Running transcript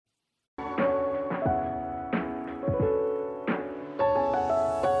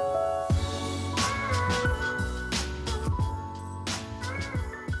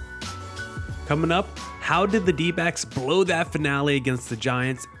Coming up, how did the D-backs blow that finale against the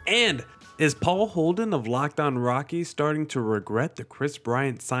Giants? And is Paul Holden of Locked On Rockies starting to regret the Kris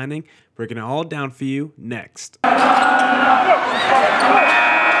Bryant signing? Breaking it all down for you next. You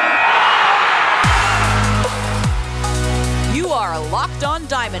are Locked On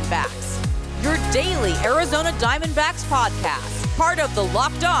Diamondbacks, your daily Arizona Diamondbacks podcast, part of the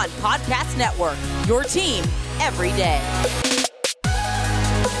Locked On Podcast Network, your team every day.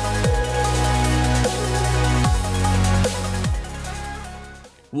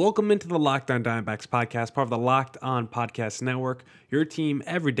 Welcome into the Locked On Diamondbacks podcast, part of the Locked On Podcast Network, your team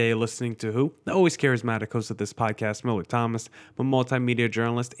every day listening to who? The always charismatic host of this podcast, Millard Thomas. I'm a multimedia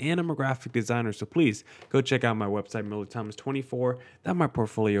journalist and I'm a graphic designer, so please go check out my website,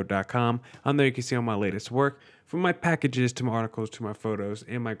 MillardThomas24.myportfolio.com. On there you can see all my latest work, from my packages to my articles to my photos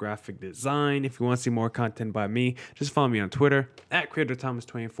and my graphic design. If you want to see more content by me, just follow me on Twitter at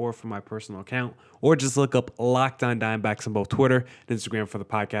CreatorThomas24 for my personal account, or just look up Locked On Diamondbacks on both Twitter and Instagram for the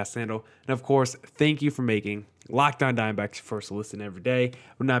podcast handle. And of course, thank you for making Locked On Diamondbacks your first listen every day. I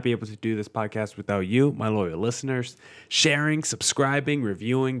would not be able to do this podcast without you, my loyal listeners, sharing, subscribing,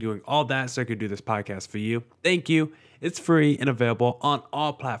 reviewing, doing all that so I could do this podcast for you. Thank you. It's free and available on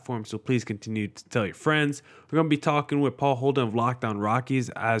all platforms, so please continue to tell your friends. We're going to be talking with Paul Holden of Locked On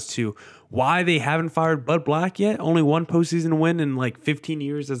Rockies as to why they haven't fired Bud Black yet. Only one postseason win in like 15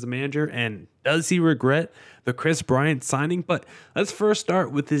 years as a manager, and does he regret the Kris Bryant signing? But let's first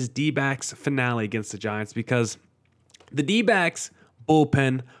start with this D-backs finale against the Giants, because the D-backs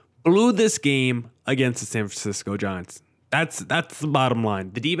bullpen blew this game against the San Francisco Giants. That's the bottom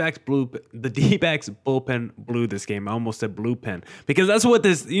line. The D-backs bullpen blew this game. I almost said blue pen, because that's what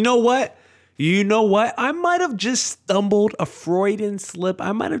this. You know what? I might have just stumbled, a Freudian slip.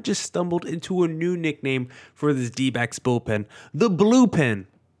 I might have just stumbled into a new nickname for this D-backs bullpen, the blue pen,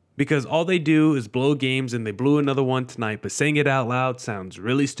 because all they do is blow games, and they blew another one tonight. But saying it out loud sounds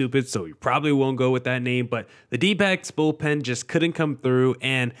really stupid, so you probably won't go with that name. But the D-backs bullpen just couldn't come through.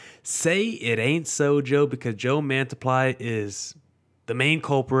 And say it ain't so, Joe, because Joe Mantiply is the main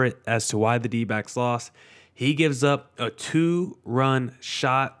culprit as to why the D-backs lost. He gives up a 2-run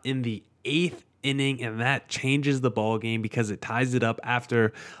shot in the 8th inning, and that changes the ball game because it ties it up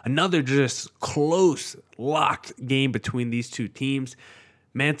after another just close, locked game between these two teams.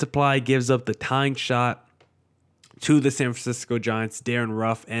 Mantiply gives up the tying shot to the San Francisco Giants, Darren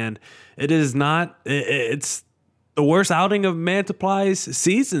Ruff, and it's the worst outing of Mantiply's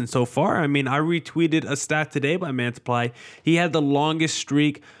season so far. I mean, I retweeted a stat today by Mantiply. He had the longest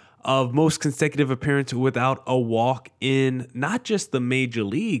streak of most consecutive appearances without a walk in not just the major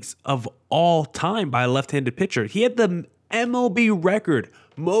leagues of all time by a left-handed pitcher. He had the MLB record,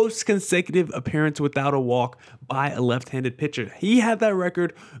 most consecutive appearance without a walk by a left-handed pitcher. He had that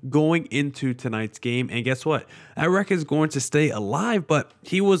record going into tonight's game, and guess what? That record is going to stay alive, but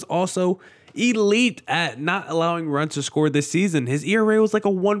he was also elite at not allowing runs to score this season. His ERA was like a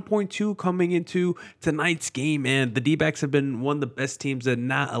 1.2 coming into tonight's game, and the D-backs have been one of the best teams at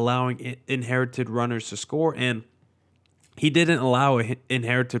not allowing inherited runners to score, and he didn't allow an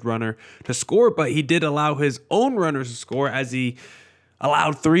inherited runner to score, but he did allow his own runners to score, as he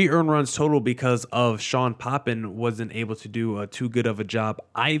allowed 3 earned runs total because of Sean Poppen wasn't able to do too good of a job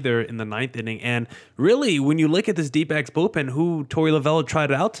either in the 9th inning. And really, when you look at this D-backs bullpen, who Torey Lovullo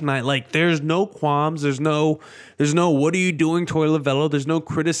tried out tonight, like, there's no qualms, there's no what are you doing, Torey Lovullo? There's no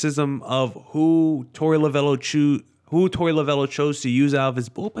criticism of who Torey Lovullo chose to use out of his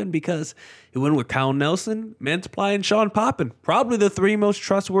bullpen, because he went with Kyle Nelson, Mantiply, and Sean Poppen. Probably the 3 most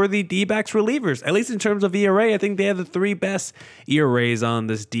trustworthy D-backs relievers, at least in terms of ERA. I think they have the 3 best ERAs on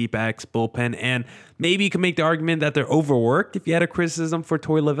this D-backs bullpen, and maybe you can make the argument that they're overworked if you had a criticism for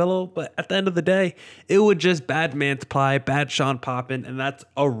Torey Lovullo, but at the end of the day, it would just bad Mantiply, bad Sean Poppen, and that's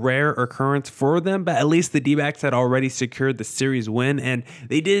a rare occurrence for them. But at least the D-backs had already secured the series win, and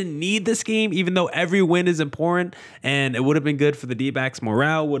they didn't need this game, even though every win is important, and it would have been good for the D-backs.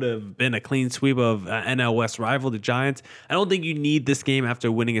 Morale would have been a clean sweep of NL West rival, the Giants. I don't think you need this game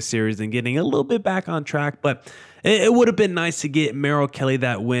after winning a series and getting a little bit back on track, but it would have been nice to get Merrill Kelly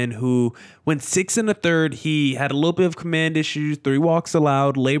that win, who went 6 1/3. He had a little bit of command issues, 3 walks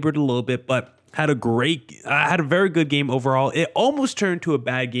allowed, labored a little bit, but had a very good game overall. It almost turned to a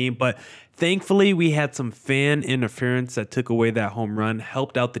bad game, but thankfully we had some fan interference that took away that home run,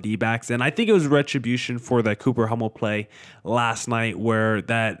 helped out the D-backs, and I think it was retribution for that Cooper Hummel play last night, where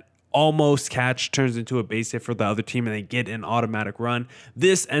that almost catch turns into a base hit for the other team and they get an automatic run.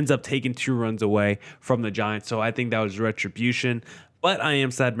 This ends up taking 2 runs away from the Giants, so I think that was retribution. But I am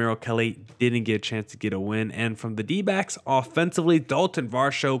sad Merrill Kelly didn't get a chance to get a win. And from the D-backs offensively, Dalton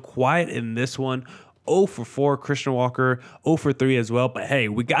Varsho quiet in this one. 0 for 4, Christian Walker 0 for 3 as well. But hey,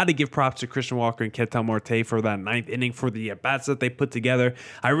 we got to give props to Christian Walker and Ketel Marte for that 9th inning, for the at-bats that they put together.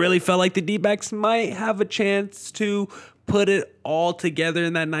 I really felt like the D-backs might have a chance to put it all together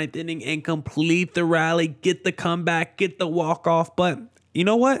in that 9th inning and complete the rally, get the comeback, get the walk-off. But you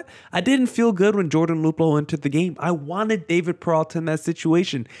know what? I didn't feel good when Jordan Luplow entered the game. I wanted David Peralta in that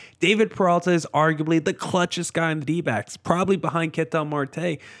situation. David Peralta is arguably the clutchest guy in the D-backs, probably behind Ketel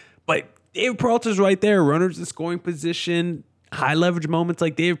Marte. But David Peralta's right there. Runners in scoring position, high leverage moments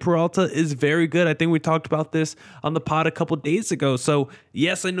like David Peralta is very good. I think we talked about this on the pod a couple days ago. So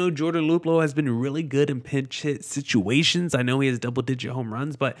yes, I know Jordan Luplow has been really good in pinch hit situations. I know he has double-digit home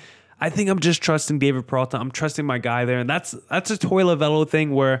runs, but I think I'm just trusting David Peralta. I'm trusting my guy there. And that's a Toy Lavello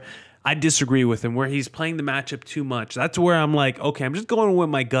thing where I disagree with him, where he's playing the matchup too much. That's where I'm like, okay, I'm just going with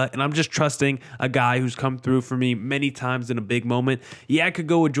my gut, and I'm just trusting a guy who's come through for me many times in a big moment. Yeah, I could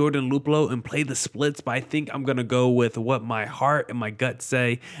go with Jordan Luplow and play the splits, but I think I'm going to go with what my heart and my gut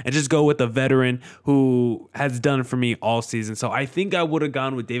say and just go with a veteran who has done for me all season. So I think I would have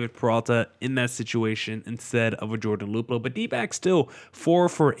gone with David Peralta in that situation instead of a Jordan Luplow. But D-back still 4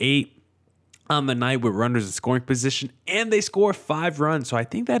 for 8 on the night with runners in scoring position, and they score 5 runs. So I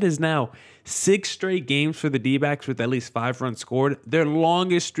think that is now 6 straight games for the D-backs with at least 5 runs scored. Their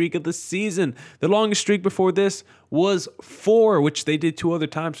longest streak of the season. The longest streak before this was 4, which they did 2 other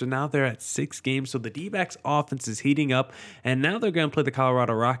times. So now they're at 6 games. So the D-backs offense is heating up, and now they're going to play the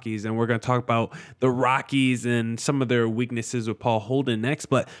Colorado Rockies, and we're going to talk about the Rockies and some of their weaknesses with Paul Holden next.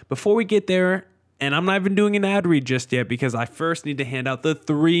 But before we get there, and I'm not even doing an ad read just yet because I first need to hand out the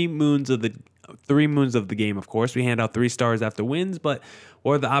 3 moons of the game. Of course, we hand out 3 stars after wins,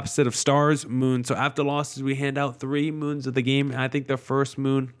 or the opposite of stars, moon. So after losses, we hand out 3 moons of the game. I think the first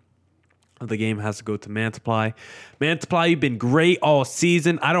moon of the game has to go to Mantiply. Mantiply, you've been great all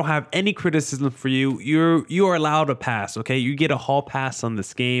season. I don't have any criticism for you. You are allowed to pass, okay? You get a hall pass on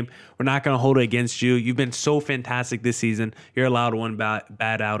this game. We're not going to hold it against you. You've been so fantastic this season. You're allowed one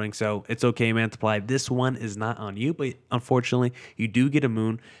bad outing, so it's okay, Mantiply. This one is not on you, but unfortunately, you do get a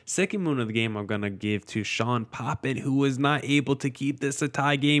moon. Second moon of the game I'm going to give to Sean Poppin, who was not able to keep this a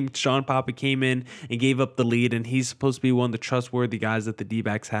tie game. Sean Poppin came in and gave up the lead, and he's supposed to be one of the trustworthy guys that the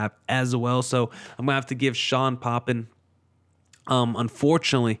D-backs have as well. So I'm gonna have to give Sean Poppin,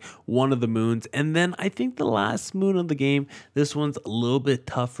 unfortunately, one of the moons. And then I think the last moon of the game, this one's a little bit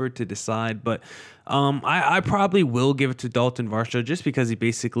tougher to decide, but I probably will give it to Dalton Varsho just because he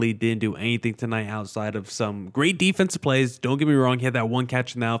basically didn't do anything tonight outside of some great defensive plays. Don't get me wrong, he had that one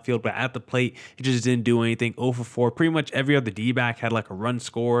catch in the outfield, but at the plate, he just didn't do anything. 0 for 4. Pretty much every other D-back had like a run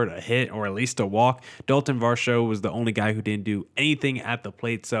scored, a hit, or at least a walk. Dalton Varsho was the only guy who didn't do anything at the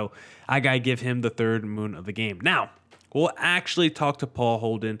plate, so I gotta give him the 3rd moon of the game. Now, we'll actually talk to Paul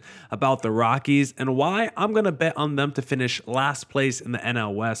Holden about the Rockies and why I'm going to bet on them to finish last place in the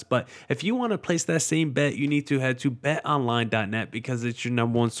NL West. But if you want to place that same bet, you need to head to betonline.net because it's your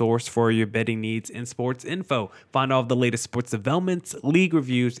number one source for your betting needs and sports info. Find all of the latest sports developments, league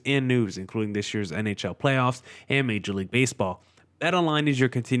reviews, and news, including this year's NHL playoffs and Major League Baseball. BetOnline is your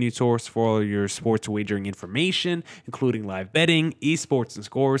continued source for all your sports wagering information, including live betting, esports, and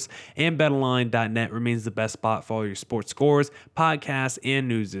scores. And BetOnline.net remains the best spot for all your sports scores, podcasts, and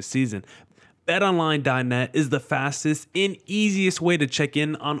news this season. BetOnline.net is the fastest and easiest way to check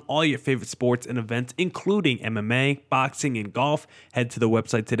in on all your favorite sports and events, including MMA, boxing, and golf. Head to the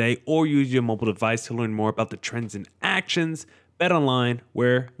website today or use your mobile device to learn more about the trends and actions. BetOnline,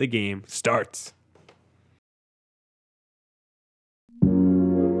 where the game starts.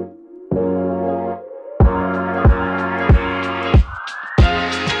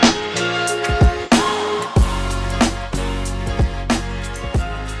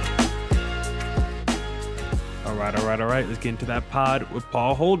 All right. Let's get into that pod with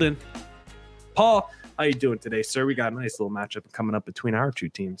Paul Holden. Paul, how you doing today, sir? We got a nice little matchup coming up between our 2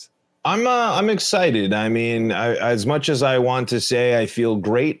 teams. I'm excited. I mean, as much as I want to say I feel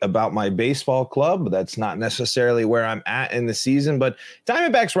great about my baseball club, that's not necessarily where I'm at in the season. But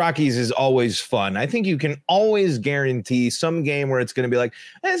Diamondbacks Rockies is always fun. I think you can always guarantee some game where it's going to be like,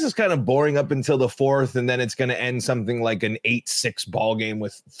 this is kind of boring up until the 4th, and then it's going to end something like an 8-6 ball game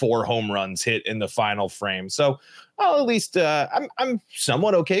with 4 home runs hit in the final frame. So well, at least I'm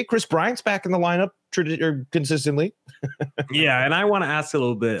somewhat okay. Chris Bryant's back in the lineup consistently. Yeah, and I want to ask a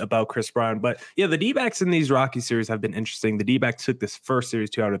little bit about Chris Bryant, but yeah, the D-backs in these Rockies series have been interesting. The D-backs took this first series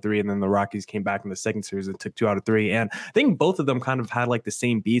 2 out of 3, and then the Rockies came back in the second series and took 2 out of 3. And I think both of them kind of had like the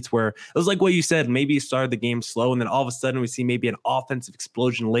same beats where it was like what you said, maybe you started the game slow, and then all of a sudden we see maybe an offensive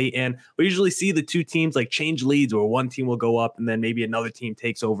explosion late. And we usually see the two teams like change leads, where one team will go up and then maybe another team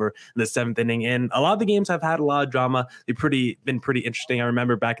takes over in the seventh inning. And a lot of the games have had a lot of drama. They've been pretty interesting. I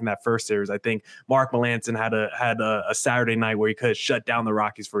remember back in that first series, I think Mark Melancon had a Saturday night where he could have shut down the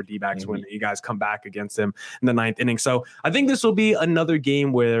Rockies for D-backs when you guys come back against him in the ninth inning. So I think this will be another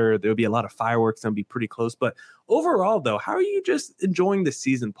game where there'll be a lot of fireworks and be pretty close. But overall, though, how are you just enjoying the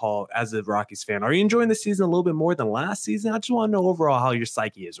season, Paul, as a Rockies fan? Are you enjoying the season a little bit more than last season? I just want to know overall how your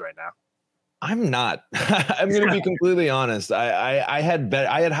psyche is right now. I'm not. I'm going to be completely honest. I had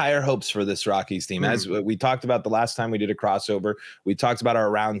higher hopes for this Rockies team. As we talked about the last time we did a crossover, we talked about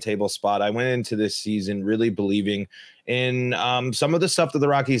our round table spot. I went into this season really believing in some of the stuff that the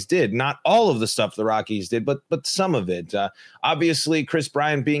Rockies did. Not all of the stuff the Rockies did, but some of it. Obviously, Chris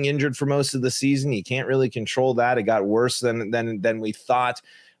Bryant being injured for most of the season, you can't really control that. It got worse than we thought.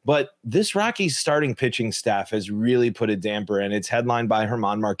 But this Rockies starting pitching staff has really put a damper, and it's headlined by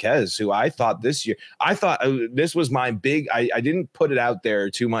German Marquez, who I thought this was my big, I didn't put it out there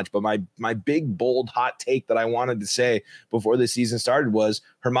too much, but my big, bold, hot take that I wanted to say before the season started was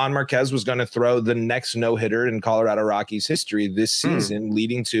German Marquez was going to throw the next no-hitter in Colorado Rockies history this season,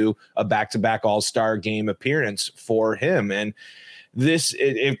 leading to a back-to-back All-Star game appearance for him. And there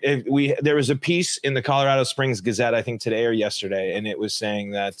was a piece in the Colorado Springs Gazette, I think today or yesterday, and it was saying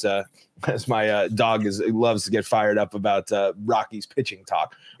that as my dog loves to get fired up about Rockies pitching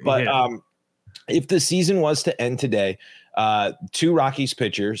talk, but if the season was to end today, two Rockies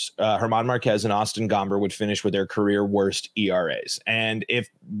pitchers, German Marquez and Austin Gomber, would finish with their career worst ERAs, and if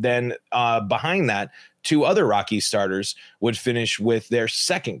then behind that, two other Rockies starters would finish with their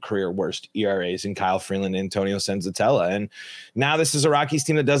second career worst ERAs in Kyle Freeland and Antonio Senzatella. And now this is a Rockies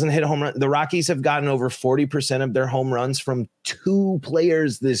team that doesn't hit home run. The Rockies have gotten over 40% of their home runs from two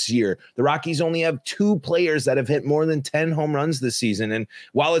players this year. The Rockies only have two players that have hit more than 10 home runs this season. And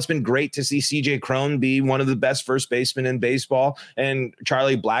while it's been great to see CJ Cron be one of the best first basemen in baseball and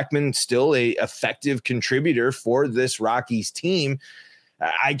Charlie Blackmon still a effective contributor for this Rockies team,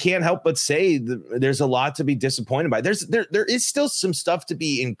 I can't help but say there's a lot to be disappointed by. There is still some stuff to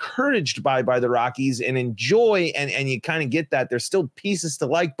be encouraged by the Rockies and enjoy, and you kind of get that. There's still pieces to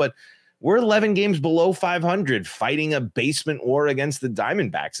like, but we're 11 games below 500 fighting a basement war against the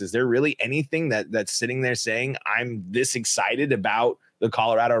Diamondbacks. Is there really anything that's sitting there saying I'm this excited about the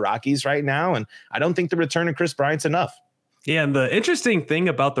Colorado Rockies right now? And I don't think the return of Chris Bryant's enough. Yeah, and the interesting thing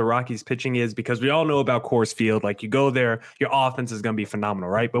about the Rockies pitching is because we all know about Coors Field, like you go there, your offense is going to be phenomenal,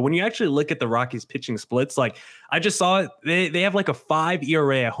 right? But when you actually look at the Rockies pitching splits, like I just saw it, they have like a 5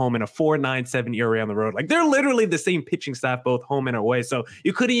 ERA at home and a 4.97 ERA on the road. Like they're literally the same pitching staff, both home and away. So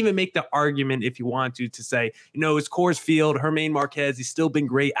you couldn't even make the argument if you want to say, it's Coors Field, German Marquez. He's still been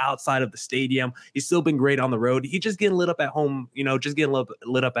great outside of the stadium. He's still been great on the road. He's just getting lit up at home, just getting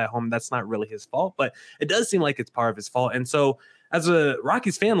lit up at home. That's not really his fault, but it does seem like it's part of his fault. And so as a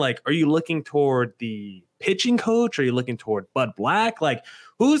Rockies fan, like, are you looking toward the pitching coach? Or are you looking toward Bud Black? Like,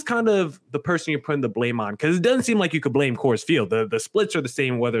 who's kind of the person you're putting the blame on? Because it doesn't seem like you could blame Coors Field. The splits are the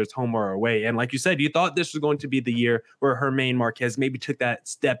same, whether it's home or away. And like you said, you thought this was going to be the year where German Marquez maybe took that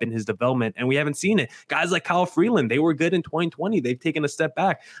step in his development, and we haven't seen it. Guys like Kyle Freeland, they were good in 2020. They've taken a step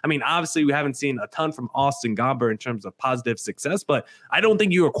back. I mean, obviously, we haven't seen a ton from Austin Gomber in terms of positive success, but I don't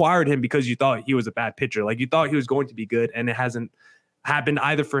think you acquired him because you thought he was a bad pitcher. Like, you thought he was going to be good, and it hasn't happened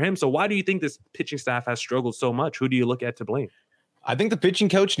either for him. So why do you think this pitching staff has struggled so much? Who do you look at to blame? I think the pitching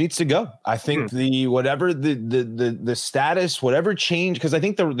coach needs to go. I think the status, whatever change, because I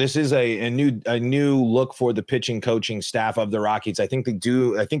think this is a new look for the pitching coaching staff of the Rockies. I think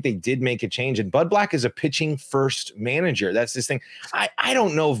they did make a change, and Bud Black is a pitching first manager. That's this thing. I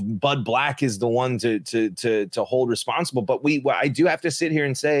don't know if Bud Black is the one to hold responsible, but I do have to sit here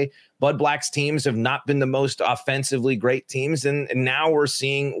and say Bud Black's teams have not been the most offensively great teams, and now we're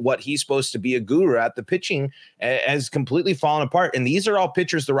seeing what he's supposed to be a guru at. The pitching has completely fallen apart, and these are all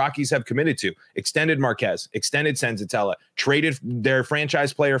pitchers the Rockies have committed to. Extended Marquez, extended Senzatella, traded their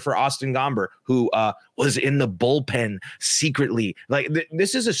franchise player for Austin Gomber, who was in the bullpen secretly. Like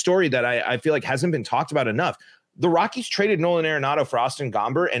this is a story that I feel like hasn't been talked about enough. The Rockies traded Nolan Arenado for Austin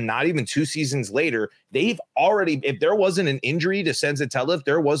Gomber, and not even 2 seasons later, they've already, if there wasn't an injury to Senzatella, if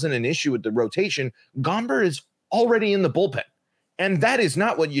there wasn't an issue with the rotation, Gomber is already in the bullpen. And that is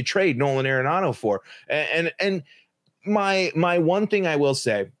not what you trade Nolan Arenado for. And My one thing I will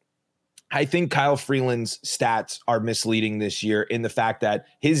say, I think Kyle Freeland's stats are misleading this year in the fact that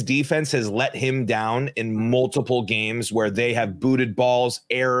his defense has let him down in multiple games where they have booted balls,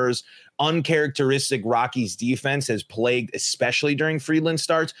 errors. Uncharacteristic Rockies defense has plagued, especially during Freeland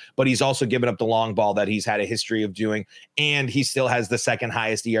starts, but he's also given up the long ball that he's had a history of doing, and he still has the second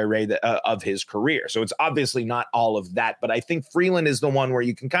highest ERA of his career. So it's obviously not all of that, but I think Freeland is the one where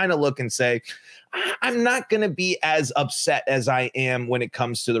you can kind of look and say, I'm not going to be as upset as I am when it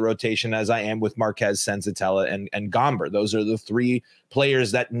comes to the rotation as I am with Marquez, Senzatella, and Gomber. Those are the three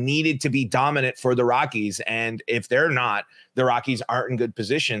players that needed to be dominant for the Rockies. And if they're not, the Rockies aren't in good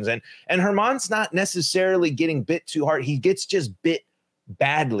positions. And Germán's not necessarily getting bit too hard. He gets just bit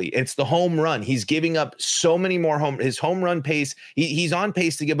badly. It's the home run. He's giving up so many more his home run pace. He's on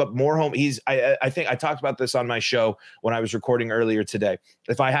pace to give up more home. I think I talked about this on my show when I was recording earlier today.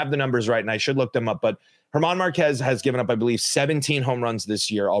 If I have the numbers right, and I should look them up, but Germán Marquez has given up, I believe, 17 home runs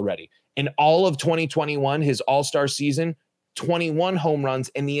this year already. In all of 2021, his all-star season, 21 home runs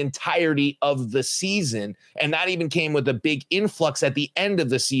in the entirety of the season. And that even came with a big influx at the end of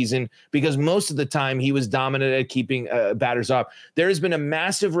the season because most of the time he was dominant at keeping batters up. There has been a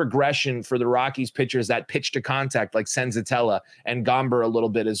massive regression for the Rockies pitchers that pitch to contact, like Senzatella and Gomber a little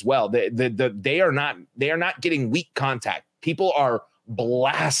bit as well. They are not getting weak contact. People are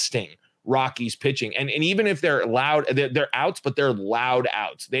blasting Rockies pitching. And even if they're loud, they're outs, but they're loud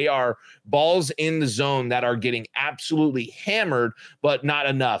outs. They are balls in the zone that are getting absolutely hammered, but not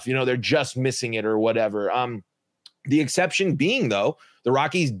enough. They're just missing it or whatever. The exception being, though, the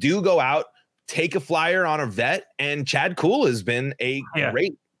Rockies do go out, take a flyer on a vet, and Chad Kuhl has been a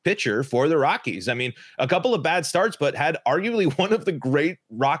great pitcher for the Rockies. I mean, a couple of bad starts, but had arguably one of the great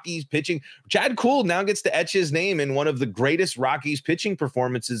Rockies pitching. Chad Kuhl now gets to etch his name in one of the greatest Rockies pitching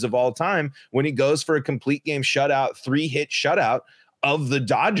performances of all time when he goes for a complete game shutout, 3-hit shutout of the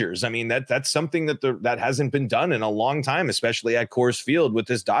Dodgers. I mean, that's something that hasn't been done in a long time, especially at Coors Field with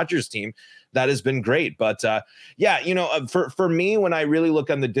this Dodgers team. That has been great. But for me, when I really look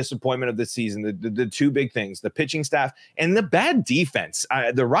on the disappointment of the season, the two big things, the pitching staff and the bad defense,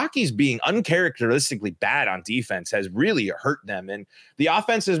 the Rockies being uncharacteristically bad on defense has really hurt them. And the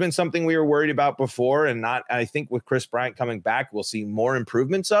offense has been something we were worried about before. And I think with Kris Bryant coming back, we'll see more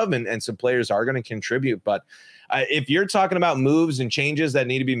improvements of, and some players are going to contribute. But if you're talking about moves and changes that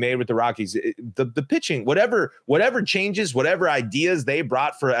need to be made with the Rockies, the pitching, whatever changes, whatever ideas they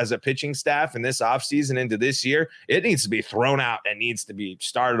brought for as a pitching staff in this offseason into this year, it needs to be thrown out and needs to be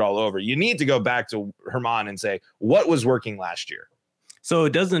started all over. You need to go back to Germán and say, what was working last year? So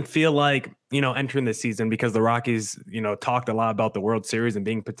it doesn't feel like, entering the season, because the Rockies, talked a lot about the World Series and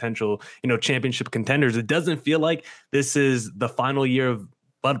being potential, championship contenders. It doesn't feel like this is the final year of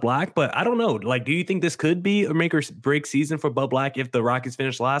Bud Black, but I don't know. Like, do you think this could be a make or break season for Bud Black if the Rockies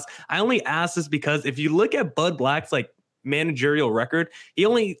finish last? I only ask this because if you look at Bud Black's managerial record, he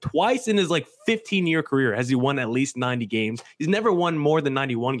only twice in his 15-year career has he won at least 90 games. He's never won more than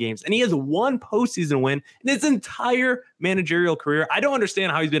 91 games, and he has one postseason win in his entire managerial career. I don't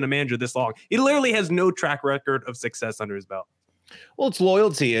understand how he's been a manager this long. He literally has no track record of success under his belt. Well, it's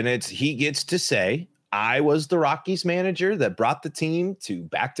loyalty, and he gets to say, I was the Rockies manager that brought the team to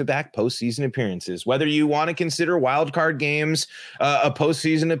back-to-back postseason appearances. Whether you want to consider wild card games a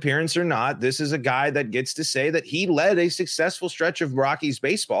postseason appearance or not, this is a guy that gets to say that he led a successful stretch of Rockies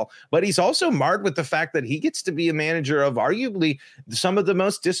baseball, but he's also marred with the fact that he gets to be a manager of arguably some of the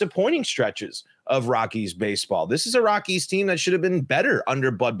most disappointing stretches of Rockies baseball. This is a Rockies team that should have been better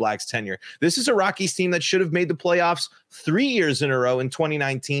under Bud Black's tenure. This is a Rockies team that should have made the playoffs 3 years in a row in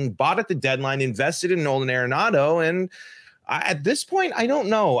 2019, bought at the deadline, invested in Nolan Arenado. And at this point, I don't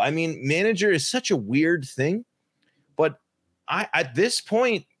know. I mean, manager is such a weird thing, but at this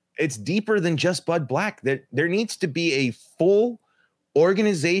point, it's deeper than just Bud Black. There needs to be a full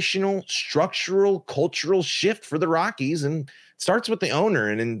organizational, structural, cultural shift for the Rockies, and it starts with the owner.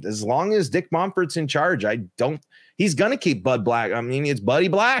 And as long as Dick Monfort's in charge, he's going to keep Bud Black. I mean, it's Buddy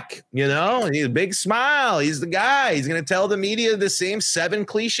Black, he's a big smile. He's the guy. He's going to tell the media the same 7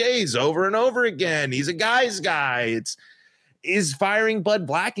 cliches over and over again. He's a guy's guy. Is firing Bud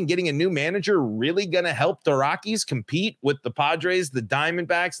Black and getting a new manager really going to help the Rockies compete with the Padres, the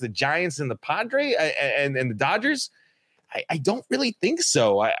Diamondbacks, the Giants, and the Padres and the Dodgers? I don't really think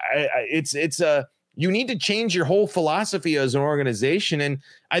so. You need to change your whole philosophy as an organization, and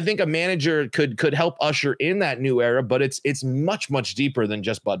I think a manager could help usher in that new era. But it's much, much deeper than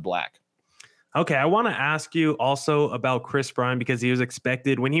just Bud Black. Okay, I want to ask you also about Chris Bryant because he was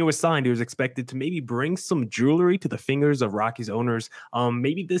expected when he was signed, he was expected to maybe bring some jewelry to the fingers of Rockies owners,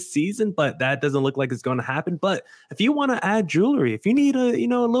 maybe this season, but that doesn't look like it's going to happen. But if you want to add jewelry, if you need a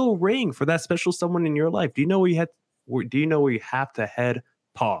little ring for that special someone in your life, do you know where you have to head,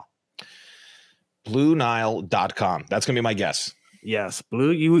 Paul? BlueNile.com. That's gonna be my guess. Yes,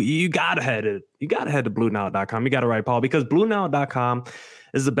 you gotta head to BlueNile.com. You got it right, Paul, because BlueNile.com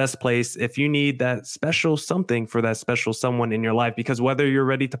is the best place if you need that special something for that special someone in your life. Because whether you're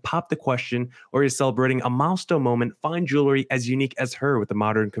ready to pop the question or you're celebrating a milestone moment, find jewelry as unique as her with the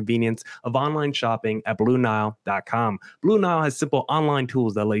modern convenience of online shopping at BlueNile.com. Blue Nile has simple online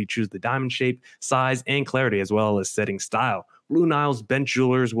tools that let you choose the diamond shape, size, and clarity, as well as setting style. Blue Nile's bench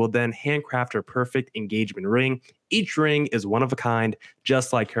jewelers will then handcraft her perfect engagement ring. Each ring is one of a kind,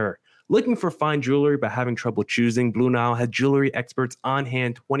 just like her. Looking for fine jewelry but having trouble choosing? Blue Nile has jewelry experts on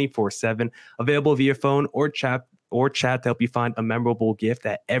hand 24/7, available via phone or chat to help you find a memorable gift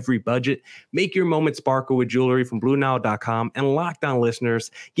at every budget. Make your moment sparkle with jewelry from BlueNile.com, and Locked On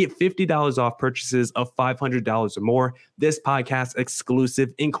listeners get $50 off purchases of $500 or more. This podcast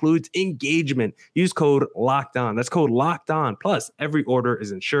exclusive includes engagement. Use code Locked On. That's code Locked On. Plus, every order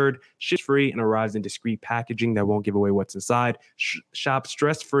is insured, ships free, and arrives in discreet packaging that won't give away what's inside. Shop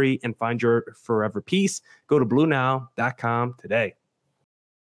stress free and find your forever peace. Go to BlueNile.com today.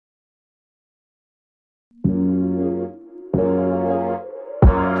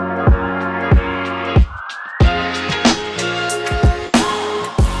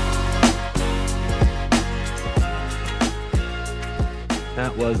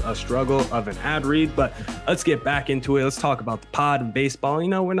 That was a struggle of an ad read, but let's get back into it. Let's talk about the pod and baseball.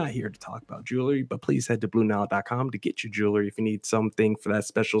 We're not here to talk about jewelry, but please head to BlueNile.com to get your jewelry if you need something for that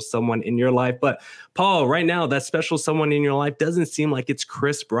special someone in your life. But Paul, right now, that special someone in your life doesn't seem like it's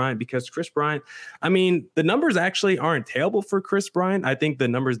Chris Bryant, because Chris Bryant, the numbers actually aren't terrible for Chris Bryant. I think the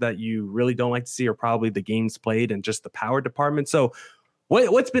numbers that you really don't like to see are probably the games played and just the power department. So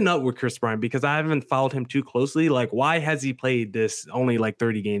what's been up with Chris Bryant? Because I haven't followed him too closely. Like, why has he played this only like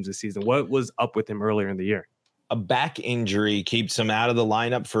 30 games this season? What was up with him earlier in the year? A back injury keeps him out of the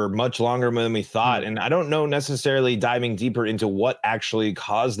lineup for much longer than we thought. And I don't know necessarily diving deeper into what actually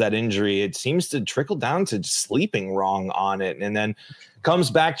caused that injury. It seems to trickle down to sleeping wrong on it. And then comes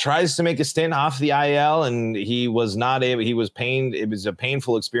back, tries to make a stint off the IL, and he was not able. He was pained. It was a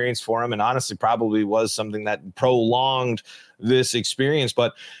painful experience for him, and honestly probably was something that prolonged this experience.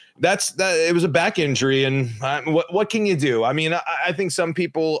 But it was a back injury. And what can you do? I think some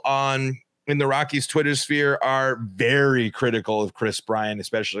people in the Rockies Twitter sphere are very critical of Chris Bryant,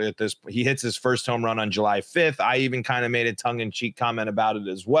 especially at this. He hits his first home run on July 5th. I even kind of made a tongue-in-cheek comment about it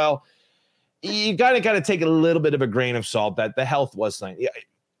as well. You got to take a little bit of a grain of salt that the health was something.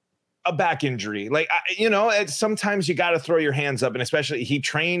 A back injury. Sometimes you got to throw your hands up, and especially he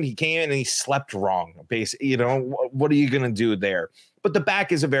came in and he slept wrong. Basically, what are you going to do there? But the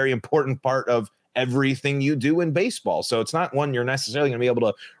back is a very important part of everything you do in baseball. So it's not one you're necessarily going to be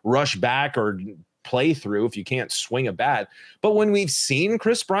able to rush back or play through if you can't swing a bat. But when we've seen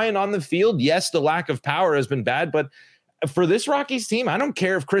Chris Bryant on the field, yes, the lack of power has been bad, but for this Rockies team, I don't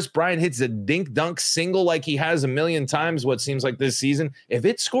care if Chris Bryant hits a dink dunk single like he has a million times what seems like this season. If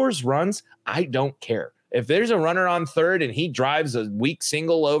it scores runs, I don't care. If there's a runner on third and he drives a weak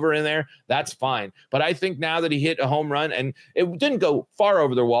single over in there, that's fine. But I think now that he hit a home run, and it didn't go far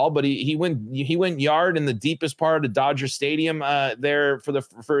over the wall, but he went yard in the deepest part of Dodger Stadium there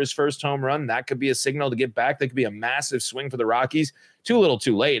for his first home run. That could be a signal to get back. That could be a massive swing for the Rockies. Too little,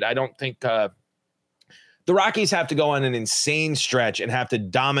 too late. I don't think the Rockies have to go on an insane stretch and have to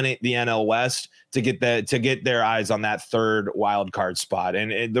dominate the NL West to get their eyes on that third wild card spot.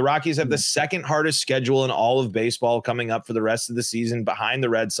 And the Rockies have the second hardest schedule in all of baseball coming up for the rest of the season, behind the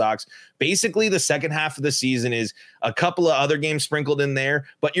Red Sox. Basically, the second half of the season is a couple of other games sprinkled in there,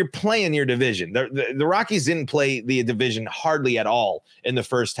 but you're playing your division. The Rockies didn't play the division hardly at all in the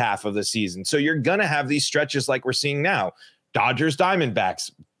first half of the season. So you're going to have these stretches like we're seeing now. Dodgers,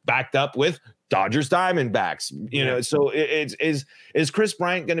 Diamondbacks, backed up with Dodgers, Diamondbacks, so is Chris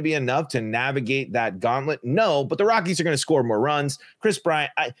Bryant going to be enough to navigate that gauntlet? No, but the Rockies are going to score more runs. Chris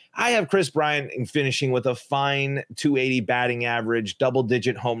Bryant, I have Chris Bryant finishing with a fine 280 batting average,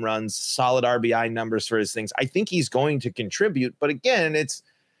 double-digit home runs, solid RBI numbers for his things. I think he's going to contribute, but again, it's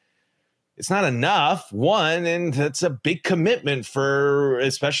not enough, one, and that's a big commitment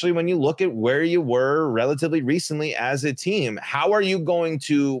especially when you look at where you were relatively recently as a team. How are you going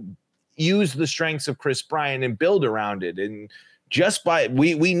to use the strengths of Chris Bryant and build around it? And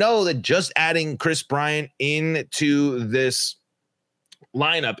we know that just adding Chris Bryant into this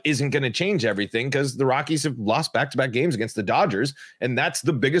lineup isn't going to change everything because the Rockies have lost back-to-back games against the Dodgers, and that's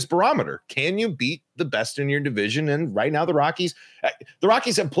the biggest barometer. Can you beat the best in your division? And right now the Rockies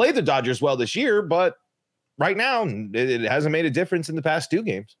have played the Dodgers well this year, but right now it hasn't made a difference in the past 2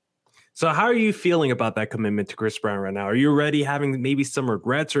 games. So how are you feeling about that commitment to Kris Bryant right now? Are you already having maybe some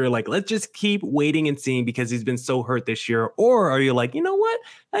regrets, or like, let's just keep waiting and seeing because he's been so hurt this year? Or are you like, you know what?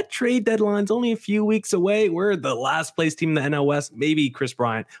 That trade deadline's only a few weeks away. We're the last place team in the NL West. Maybe Kris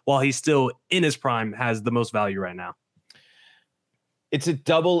Bryant, while he's still in his prime, has the most value right now. It's a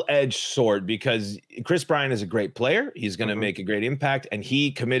double-edged sword because Kris Bryant is a great player. He's going to make a great impact, and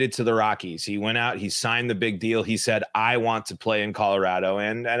he committed to the Rockies. He went out, he signed the big deal. He said, I want to play in Colorado.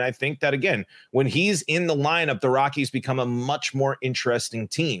 And I think that, again, when he's in the lineup, the Rockies become a much more interesting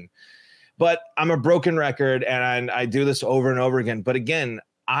team. But I'm a broken record, and I do this over and over again. But again,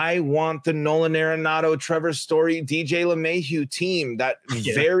 I want the Nolan Arenado, Trevor Story, DJ LeMahieu team that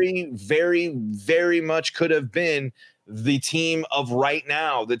very, very, very much could have been the team of right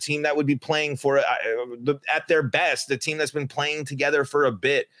now, the team that would be playing for at their best, the team that's been playing together for a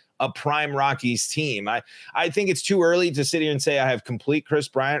bit, a prime Rockies team. I think it's too early to sit here and say I have complete Kris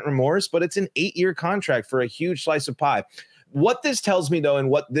Bryant remorse, but it's an 8-year contract for a huge slice of pie. What this tells me, though, and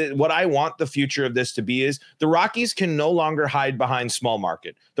what I want the future of this to be is the Rockies can no longer hide behind small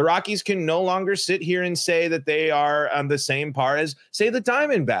market. The Rockies can no longer sit here and say that they are on the same par as, say, the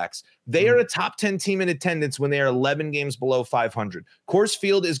Diamondbacks. They are a top 10 team in attendance when they are 11 games below 500. Coors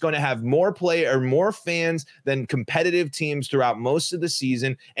Field is going to have more fans than competitive teams throughout most of the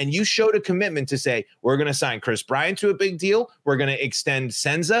season. And you showed a commitment to say, we're going to sign Kris Bryant to a big deal. We're going to extend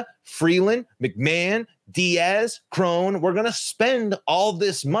Senza, Freeland, McMahon, Diaz, Cron. We're going to spend all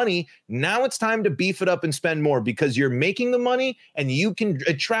this money. Now it's time to beef it up and spend more because you're making the money and you can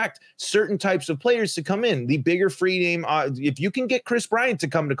attract certain types of players to come in. The bigger free name, if you can get Kris Bryant to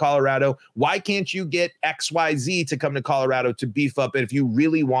come to Colorado, why can't you get XYZ to come to Colorado to beef up? And if you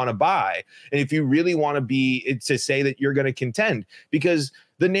really want to buy, and if you really want to say that you're going to contend, because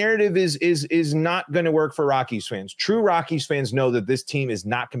the narrative is not going to work for Rockies fans. True Rockies fans know that this team is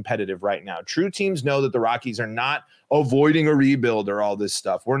not competitive right now. True teams know that the Rockies are not avoiding a rebuild or all this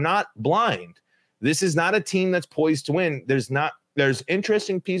stuff. We're not blind. This is not a team that's poised to win. There's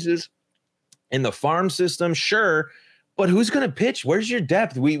interesting pieces in the farm system, sure, but who's going to pitch? Where's your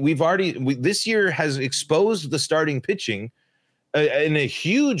depth? This year has exposed the starting pitching in a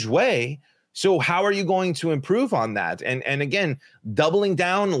huge way. So how are you going to improve on that? And again, doubling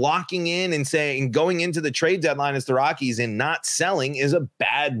down, locking in and saying going into the trade deadline as the Rockies and not selling is a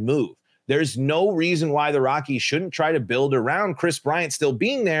bad move. There's no reason why the Rockies shouldn't try to build around Kris Bryant still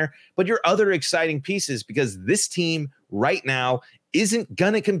being there, but your other exciting pieces, because this team right now isn't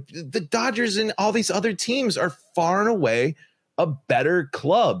going to the Dodgers and all these other teams are far and away a better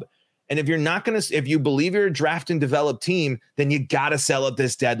club. And if if you believe you're a draft and develop team, then you got to sell at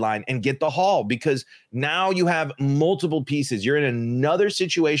this deadline and get the haul, because now you have multiple pieces. You're in another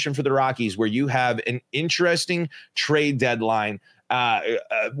situation for the Rockies where you have an interesting trade deadline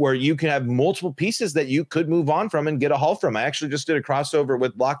where you can have multiple pieces that you could move on from and get a haul from. I actually just did a crossover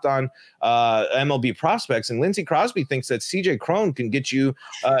with Locked On MLB Prospects, and Lindsey Crosby thinks that CJ Cron can get you,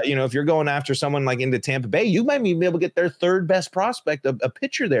 if you're going after someone like into Tampa Bay, you might be able to get their third best prospect, a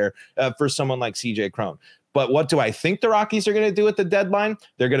pitcher there for someone like CJ Cron. But what do I think the Rockies are going to do at the deadline?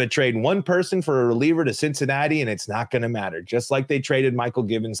 They're going to trade one person for a reliever to Cincinnati, and it's not going to matter, just like they traded Michael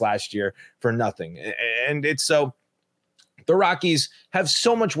Gibbons last year for nothing. And it's so the Rockies have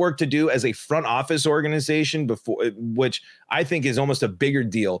so much work to do as a front office organization which I think is almost a bigger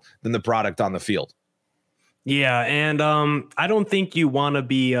deal than the product on the field. Yeah, and I don't think you want to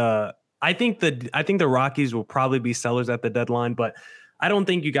be. I think the Rockies will probably be sellers at the deadline, but I don't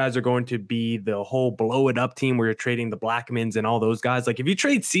think you guys are going to be the whole blow it up team where you're trading the Blackmons and all those guys. Like if you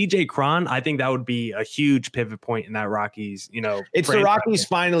trade CJ Cron, I think that would be a huge pivot point in that Rockies, it's the Rockies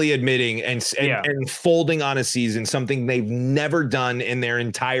finally admitting and folding on a season, something they've never done in their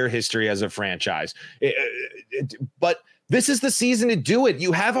entire history as a franchise. But this is the season to do it.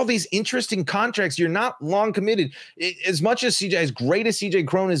 You have all these interesting contracts. You're not long committed. As great as CJ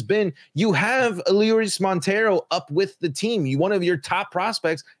Cron has been, you have Elehuris Montero up with the team. One of your top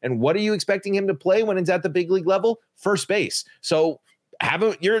prospects. And what are you expecting him to play when it's at the big league level? First base. So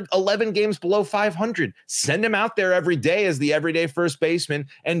you're 11 games below 500. Send him out there every day as the everyday first baseman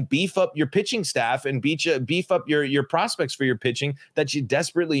and beef up your pitching staff and beef up your prospects for your pitching that you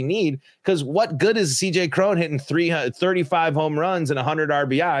desperately need. Because what good is CJ Cron hitting 35 home runs and 100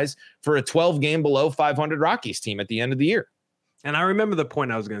 RBIs for a 12 game below 500 Rockies team at the end of the year? And I remember the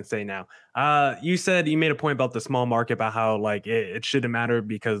point I was going to say now. You said you made a point about the small market, about how like it shouldn't matter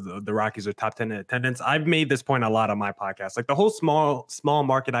because the Rockies are top 10 in attendance. I've made this point a lot on my podcast. Like the whole small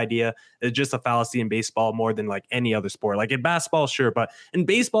market idea is just a fallacy in baseball more than like any other sport. Like in basketball, sure, but in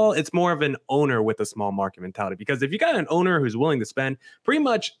baseball, it's more of an owner with a small market mentality. Because if you got an owner who's willing to spend, pretty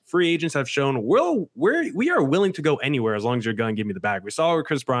much free agents have shown we are willing to go anywhere as long as you're going to give me the bag. We saw it with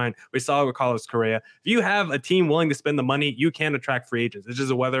Chris Bryant. We saw it with Carlos Correa. If you have a team willing to spend the money, you can attract free agents. It's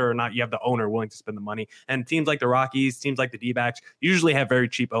just whether or not you have the owner willing to spend the money. And teams like the Rockies, teams like the D-backs usually have very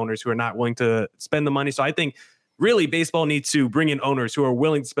cheap owners who are not willing to spend the money. So I think really baseball needs to bring in owners who are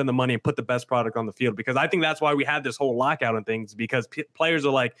willing to spend the money and put the best product on the field, because I think that's why we had this whole lockout and things, because players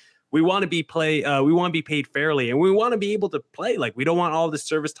are like, we want to be paid fairly, and we want to be able to play. Like, we don't want all this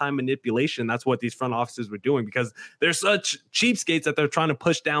service time manipulation. That's what these front offices were doing, because they're such cheapskates that they're trying to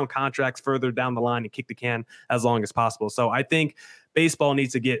push down contracts further down the line and kick the can as long as possible. So I think baseball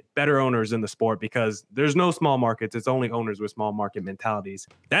needs to get better owners in the sport, because there's no small markets. It's only owners with small market mentalities.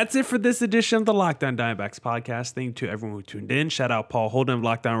 That's it for this edition of the Locked On Diamondbacks podcast. Thank you to everyone who tuned in. Shout out Paul Holden of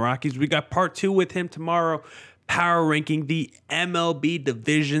Locked On Rockies. We got part 2 with him tomorrow, power ranking the MLB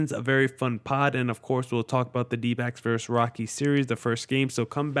divisions, a very fun pod. And of course, we'll talk about the D-backs versus Rockies series, the first game. So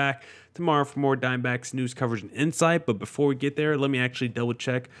come back tomorrow for more Diamondbacks news, coverage, and insight. But before we get there, let me actually double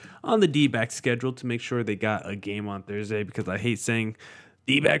check on the D-backs schedule to make sure they got a game on Thursday, because I hate saying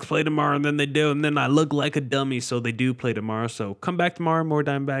D-backs play tomorrow and then they do, and then I look like a dummy. So they do play tomorrow. So come back tomorrow, more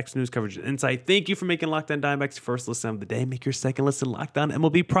Diamondbacks news, coverage, and insight. Thank you for making Locked On Diamondbacks your first listen of the day. Make your second listen Locked On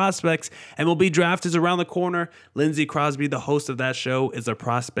MLB Prospects. MLB Draft is around the corner. Lindsey Crosby, the host of that show, is a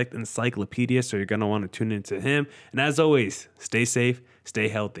prospect encyclopedia, so you're going to want to tune into him. And as always, stay safe, stay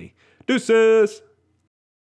healthy. Deuces!